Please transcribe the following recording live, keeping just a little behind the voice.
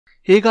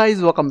Hey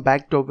guys, welcome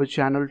back to our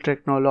channel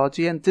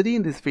Tricknology, and today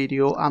in this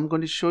video I'm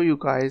going to show you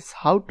guys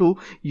how to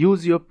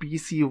use your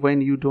PC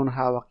when you don't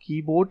have a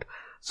keyboard.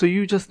 So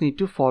you just need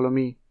to follow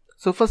me.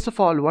 So first of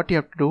all, what you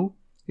have to do,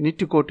 you need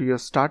to go to your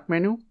start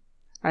menu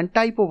and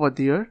type over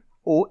there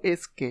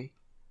OSK.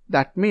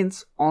 That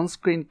means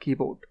on-screen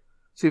keyboard.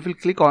 So if you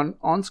click on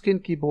on-screen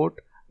keyboard,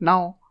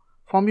 now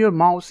from your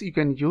mouse you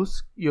can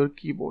use your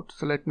keyboard.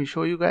 So let me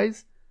show you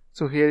guys.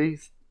 So here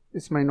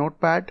is my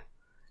notepad.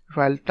 If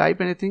I'll type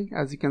anything,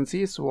 as you can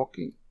see, it's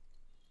working.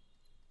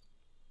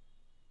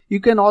 You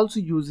can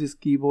also use this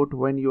keyboard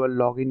when you are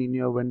logging in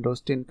your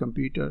Windows 10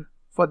 computer.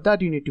 For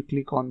that, you need to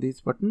click on this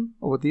button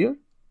over there,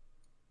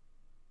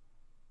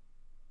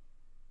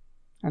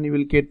 and you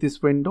will get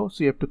this window.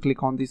 So you have to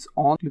click on this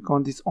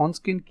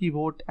on-screen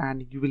keyboard,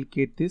 and you will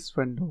get this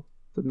window.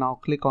 So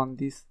now click on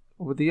this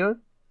over there,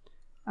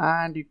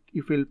 and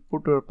you will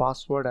put your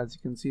password. As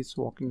you can see, it's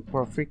working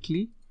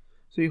perfectly.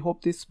 So I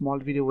hope this small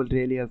video will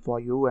really help for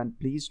you, and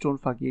please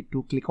don't forget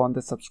to click on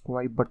the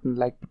subscribe button,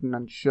 like button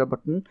and share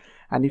button.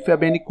 And if you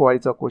have any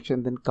queries or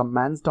questions, then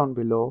comments down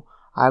below.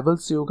 I will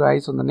see you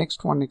guys on the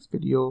next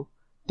video.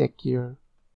 Take care.